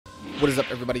What is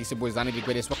up, everybody? It's your boy Xenoverse, the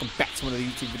greatest. Welcome back to another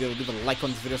YouTube video. Leave a like on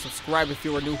this video, subscribe if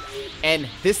you are new. And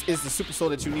this is the super soul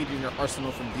that you need in your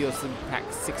arsenal from DLC Pack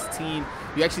 16.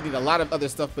 You actually need a lot of other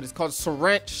stuff, but it's called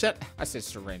Syringe. I said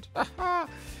Syringe.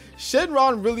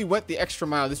 Shenron really went the extra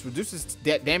mile. This reduces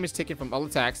damage taken from all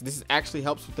attacks. This actually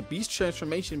helps with the beast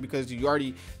transformation because you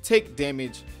already take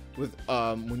damage with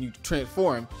when you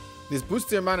transform. This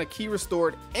boosts the amount of ki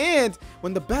restored, and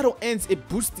when the battle ends, it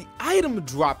boosts the item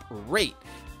drop rate.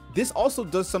 This also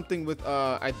does something with,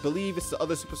 I believe it's the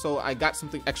other Super Soul. I got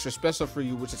something extra special for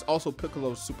you, which is also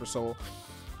Piccolo's Super Soul.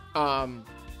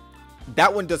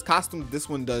 That one does costumes. This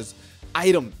one does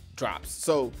item drops.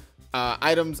 So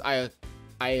items, I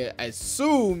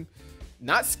assume,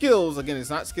 not skills. Again, it's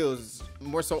not skills.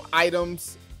 More so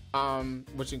items,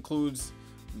 which includes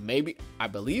maybe, I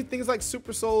believe, things like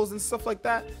Super Souls and stuff like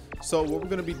that. So what we're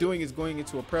going to be doing is going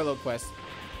into a parallel quest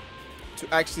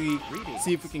to actually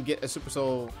see if we can get a Super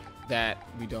Soul that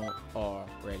we don't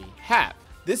already have.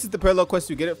 This is the parallel quest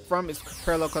you get it from. It's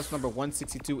parallel quest number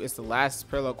 162. It's the last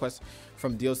parallel quest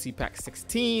from DLC Pack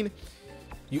 16.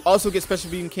 You also get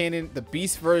Special Beam Cannon, the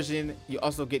Beast version. You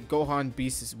also get Gohan,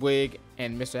 Beast's wig,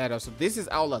 and Mr. Hado. So this is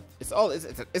all a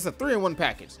 3-in-1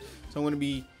 package. So I'm going to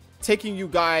be taking you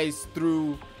guys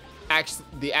through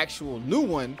the actual new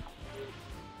one,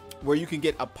 where you can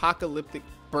get Apocalyptic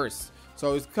Burst.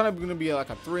 So it's kind of going to be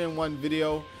like a 3-in-1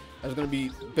 video that's going to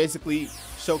be basically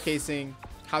showcasing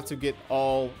how to get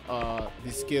all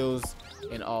the skills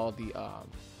and all the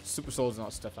Super Souls and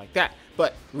all stuff like that.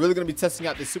 But we're really going to be testing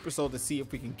out this Super Soul to see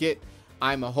if we can get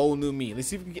I'm a whole new me. Let's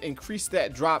see if we can increase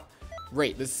that drop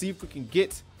rate. Let's see if we can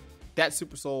get that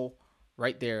Super Soul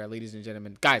right there, ladies and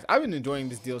gentlemen. Guys, I've been enjoying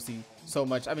this DLC so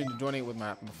much. I've been enjoying it with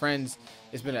my friends.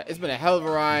 It's been a hell of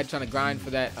a ride trying to grind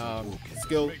for that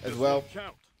skill as well.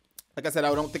 Like I said,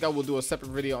 I don't think I will do a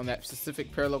separate video on that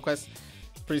specific parallel quest.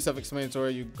 It's pretty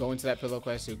self-explanatory. You go into that parallel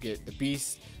quest, you'll get the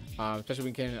Beast, Special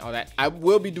Beam Cannon, all that. I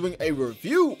will be doing a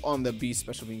review on the Beast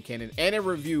Special Beam Cannon and a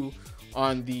review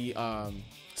on the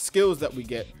skills that we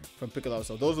get from Piccolo.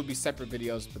 So those will be separate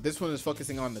videos. But this one is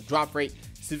focusing on the drop rate.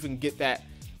 See if we can get that.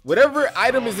 Whatever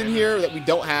item is in here that we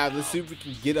don't have, let's see if we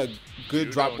can get a good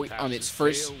drop rate on its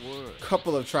first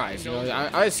couple of tries. You know,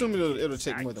 I assume it'll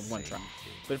take more than one try.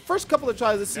 But first couple of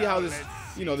tries, let's see how this,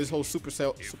 this whole Super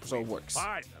Soul works.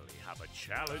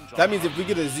 That means if we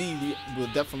get a Z, we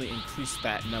will definitely increase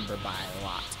that number by a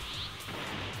lot.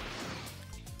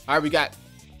 All right, we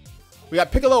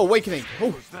got Piccolo Awakening.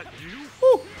 Ooh.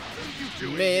 Ooh.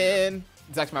 Man,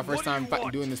 it's actually my first time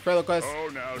doing this parallel quest.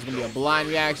 It's gonna be a blind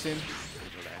reaction.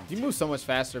 You move so much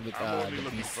faster with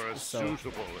the Beast. So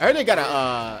I heard they got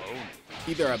a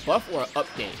either a buff or an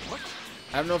update.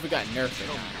 I don't know if we got nerfed or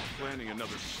not. Planning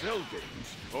another cell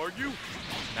games, are you?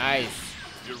 Nice.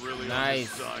 You're really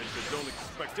nice. On the side, but don't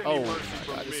expect any Oh mercy my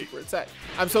from god, the me. super attack.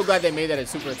 I'm so glad they made that a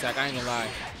super attack. I ain't gonna lie.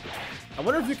 I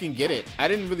wonder if you can get it. I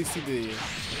didn't really see the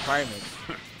requirements.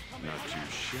 Not too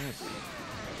shabby.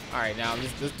 All right, now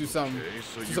let's do some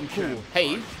Okay, so cool.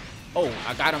 Hey, oh,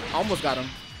 I got him. Almost got him.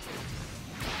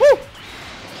 Woo!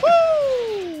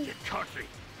 Woo! You cocky.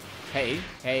 Hey,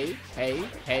 hey, hey,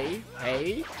 hey,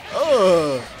 hey.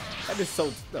 Oh, that is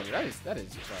so. No, that is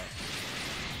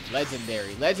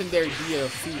legendary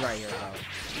DLC right here, bro.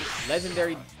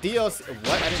 Legendary DLC.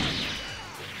 What? I didn't.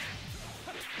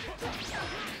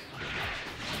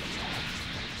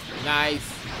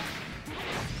 Nice.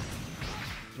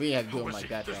 We had to do him like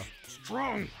that, though.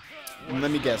 Strong.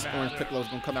 Let me guess. Orange Piccolo's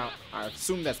gonna come out. I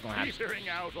assume that's gonna happen.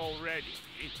 Out already.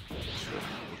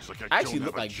 Looks like I actually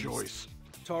look like choice.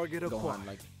 Target acquired.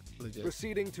 Like legit.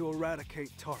 Proceeding to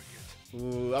eradicate target.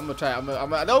 Ooh, I'm gonna try.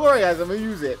 Don't worry, guys. I'm gonna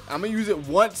use it. I'm gonna use it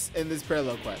once in this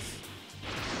parallel quest.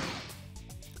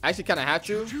 I actually kind of have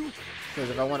to, because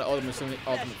if I want to ultimate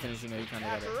finish, you kind of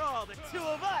gotta After all, the two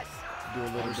of us. do a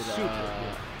little bit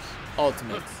of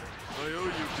ultimates. I owe you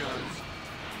guys.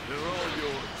 They're all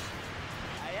yours.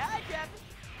 Aye, aye, Captain.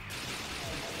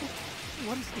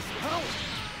 What is this power?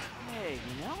 Hey,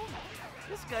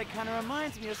 this guy kind of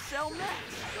reminds me of Cell Max.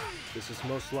 This is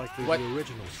most likely What? the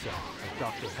original cell that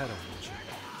Dr. Hado mentioned.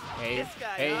 Hey, This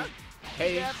guy, hey, huh?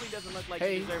 hey, Definitely doesn't look like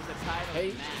hey, he deserves a title. hey,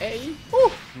 Max. hey.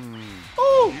 Ooh,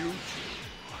 ooh. You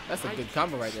That's a good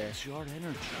combo right there. your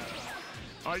energy.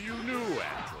 Are you new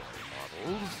android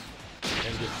models?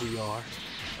 And if we are,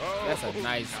 That's a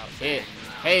nice hit.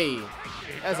 Hey,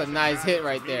 that's a nice hit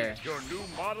right there. Your new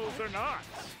models or not?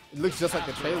 It looks just like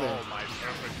the trailer. All my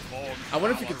perfect forms I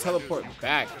wonder if you now could are teleport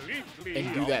back completely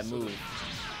and do that obsolete. move.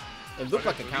 It looked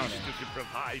like a At counter. least it could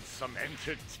provide some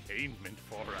entertainment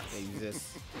for us. It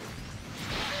exists.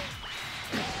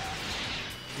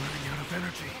 running out of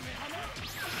energy.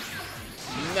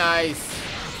 Nice.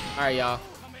 All right, y'all.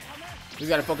 We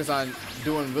gotta focus on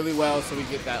doing really well so we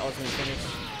get that ultimate finish.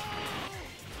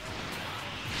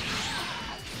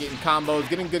 Getting combos,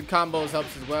 getting good combos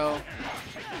helps as well.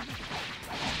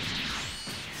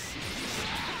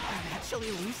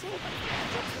 Actually losing?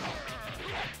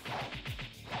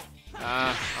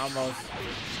 Almost.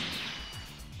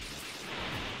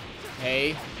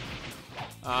 Hey.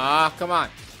 Come on.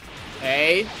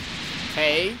 Hey.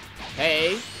 Hey.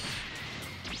 Hey.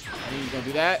 Are you gonna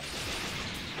do that?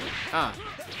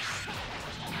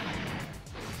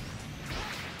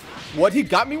 What? He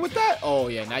got me with that? Oh,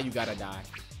 yeah. Now you gotta die.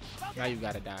 Now you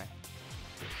gotta die.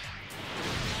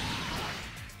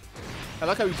 I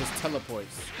like how he just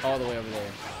teleports all the way over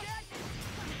there.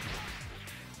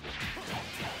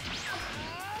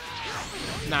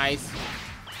 Nice.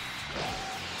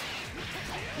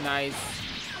 Nice.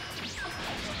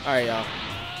 All right, y'all.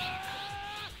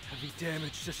 Heavy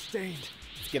damage sustained.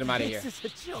 Let's get him out of here. This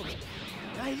is a joke,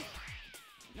 right?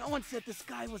 No one said this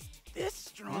guy was this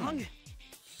strong.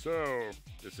 So,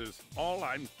 this is all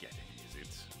I'm getting, is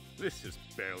it? This is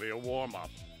barely a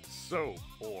warm-up. So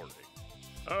boring.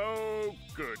 Oh,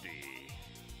 goody.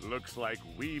 Looks like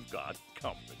we've got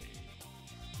company.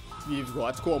 We've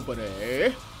got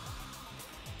company.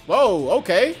 Whoa,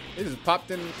 okay. This is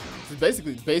popped in. This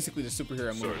is basically the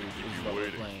superhero movie is what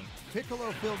we're playing.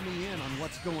 Piccolo filled me in on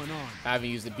what's going on. I haven't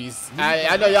used the beast.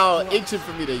 I know y'all itching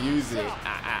for me to use it.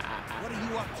 What are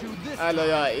you up to this I know time?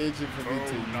 y'all itching for me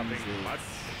to Nothing use much. it.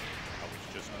 I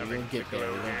was just We're having gonna get there.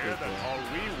 We're gonna here get that there. all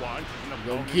we want is an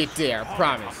We'll opponent get there, I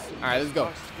promise. All right, let's go.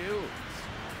 our skills.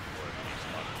 Or at least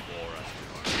not bore us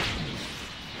to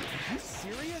our Are you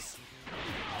serious?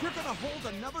 You're gonna hold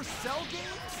another Cell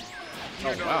Games? Oh,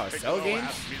 You know, wow, Piccolo Cell Games?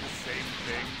 asked me the same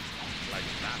thing, like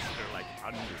master, like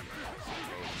under. I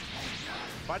suppose.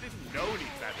 If I didn't know any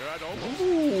better, I'd almost.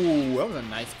 Ooh, that was a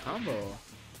nice combo.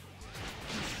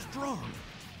 You're strong.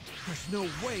 There's no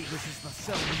way this is the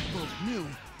Cell we both knew.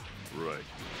 Right.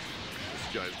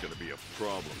 This guy's gonna be a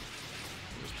problem.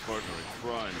 His partner in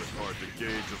crime is hard to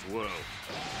gauge as well.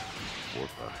 What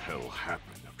the hell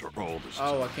happened after all this time?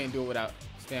 Oh, I can't do it without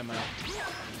stamina.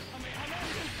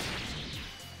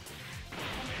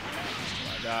 Oh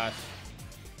my gosh.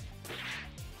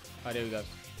 Oh, there we go.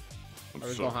 I'm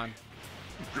Where's sorry. Gohan?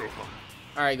 Gohan.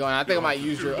 All right, Gohan. I think I might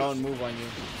use your own move on you.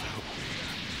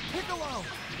 Piccolo!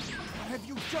 What have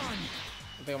you done?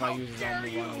 I think I might use his own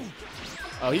move on you.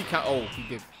 Oh, he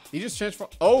did. He just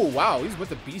transformed. Oh, wow. He's with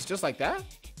the beast just like that?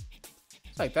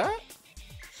 Just like that?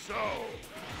 So,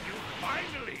 you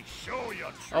finally show your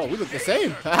true Oh, we look the nature.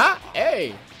 same. Haha.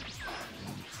 Hey.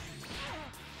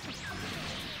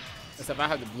 Except I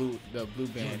have the blue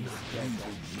band.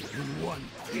 In one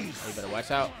piece. You better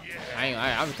watch out.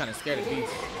 I'm kind of scared of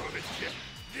beasts.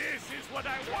 This is what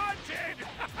I wanted.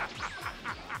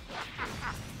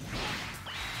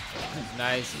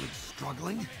 Nice.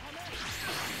 Struggling?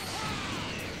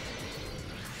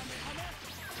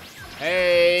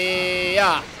 Hey,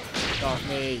 yeah. Off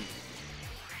me.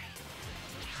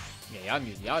 Yeah,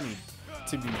 y'all need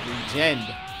to be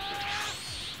regened.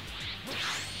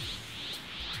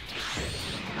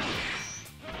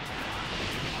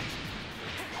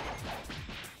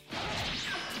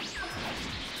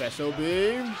 Special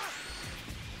beam.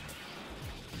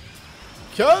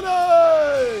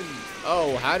 Cannon!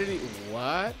 Oh, how did he?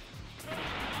 What?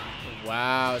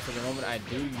 Wow, so the moment I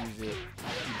do use it,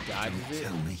 he dodges it.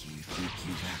 Tell me you think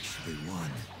you've actually won.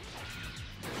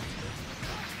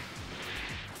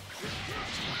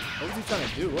 What was he trying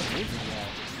to do? What move did he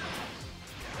have?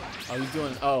 Oh, he's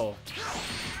doing. Oh.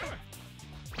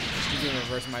 He's doing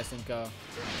reverse my Cinco.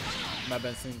 My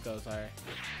Ben Cinco, sorry.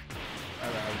 I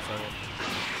don't know how you say it.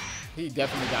 He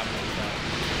definitely got me with that.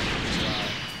 Wow.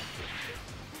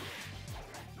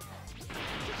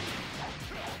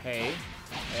 Hey.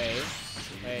 Hey.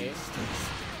 Hey.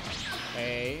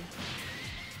 Hey.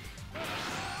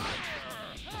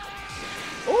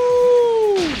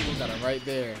 Ooh! Got him right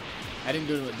there. I didn't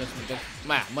do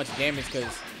much damage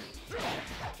because.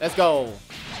 Let's go.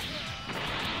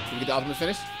 Did we get the ultimate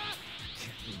finish?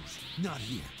 Not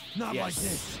here. Not like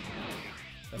this.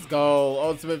 Let's go.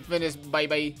 Ultimate finish. Bye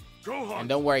bye. Gohan. And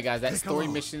don't worry, guys. That Piccolo, story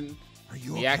mission Are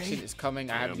you reaction okay? is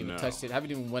coming. I haven't even now. touched it. I haven't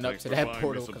even went up Thanks to for that buying me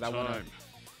portal some because I want time.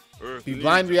 to Earth be needs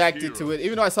blind its reacted to heroes. it.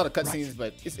 Even though I saw the cutscenes,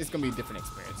 but it's gonna be a different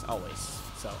experience always.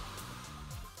 So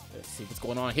let's see what's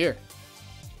going on here.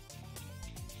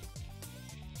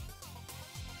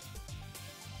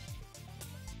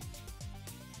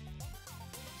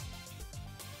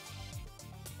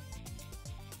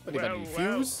 What about you,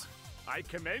 Fuse? I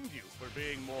commend you for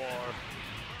being more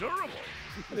durable.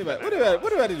 What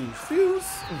about to do? Fuse?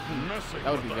 Messing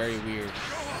That would be with very us. weird. Go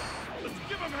on, let's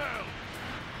give him hell.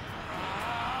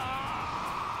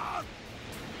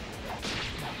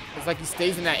 It's like he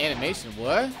stays in that animation.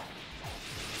 What?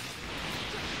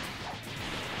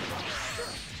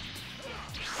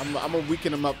 I'm gonna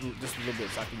weaken him up just a little bit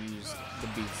so I can use the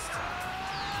beast.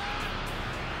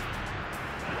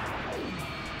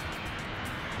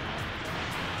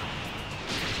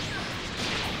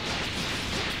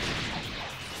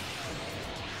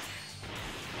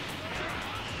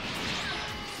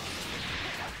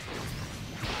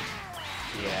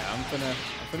 Yeah, I'm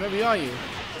gonna be on you.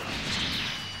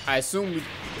 I assume we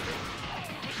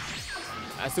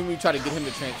try to get him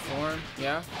to transform.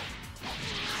 Yeah.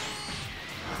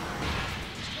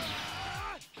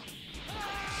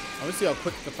 I want to see how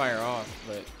quick it can fire off,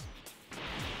 but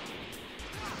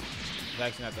it's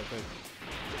actually not that quick.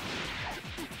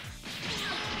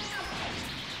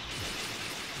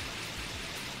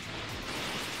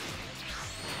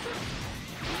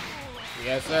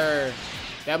 Yes, sir.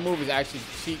 That move is actually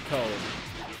cheat code.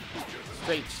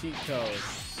 Straight cheat code.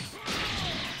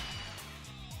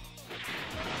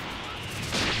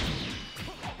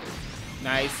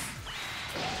 Nice.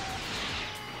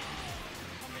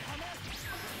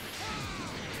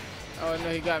 Oh no,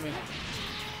 he got me.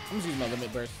 I'm just using my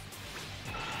limit burst.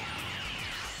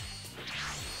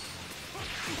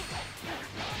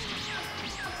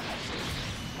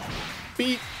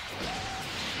 Beat.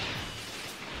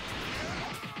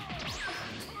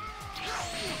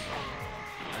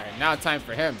 Alright, now time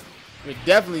for him. We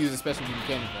definitely use a special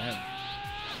mechanic for him.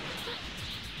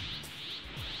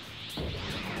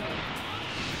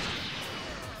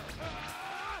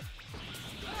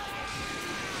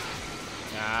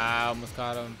 Ah, almost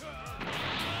caught him.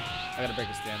 I gotta break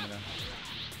his stamina.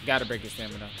 Gotta break his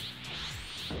stamina.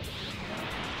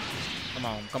 Come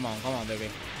on, come on, come on, baby.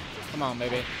 Come on,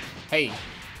 baby. Hey.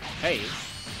 Hey.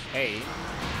 Hey.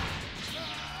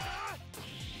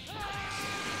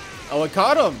 Oh, it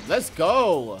caught him. Let's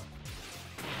go.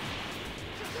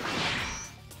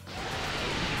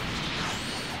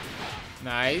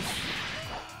 Nice.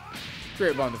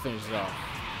 Great bomb to finish it off.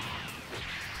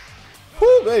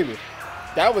 Whoo, baby.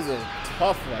 That was a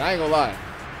tough one. I ain't gonna lie.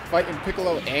 Fighting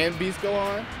Piccolo and Beast go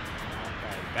on. Like,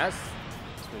 that's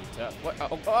pretty tough. What?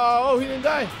 Oh, he didn't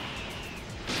die.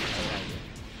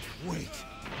 Wait.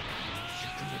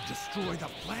 You're gonna destroy the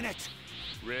planet?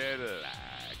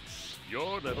 Relax.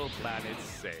 Your little planet's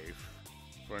safe.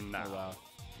 For now. Oh, wow.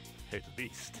 At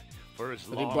least. For as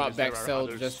But they long brought as back there are Cell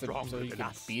others just so stronger you than could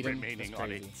us beat him? remaining That's on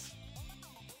crazy.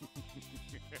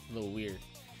 it. A little weird.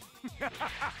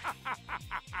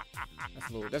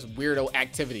 That's weirdo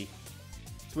activity.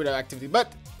 It's weirdo activity.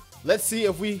 But let's see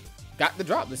if we got the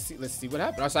drop. Let's see what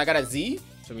happened. Also, I got a Z.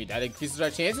 So that increases our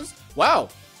chances. Wow.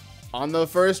 On the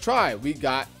first try, we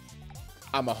got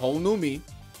I'm a whole new me.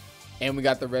 And we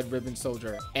got the Red Ribbon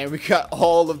Soldier. And we got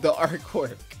all of the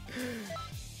artwork.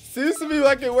 Seems to me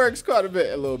like it works quite a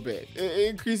little bit. It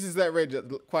increases that range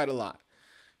quite a lot.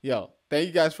 Yo, thank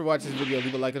you guys for watching this video.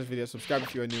 Leave a like on this video. Subscribe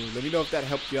if you are new. Let me know if that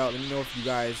helped you out. Let me know if you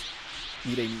guys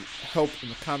need any help in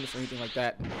the comments or anything like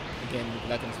that. Again, leave a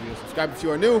like on this video. Subscribe if you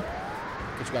are new.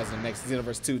 Catch you guys in the next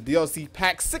Xenoverse 2 DLC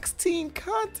Pack 16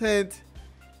 content.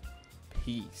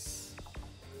 Peace.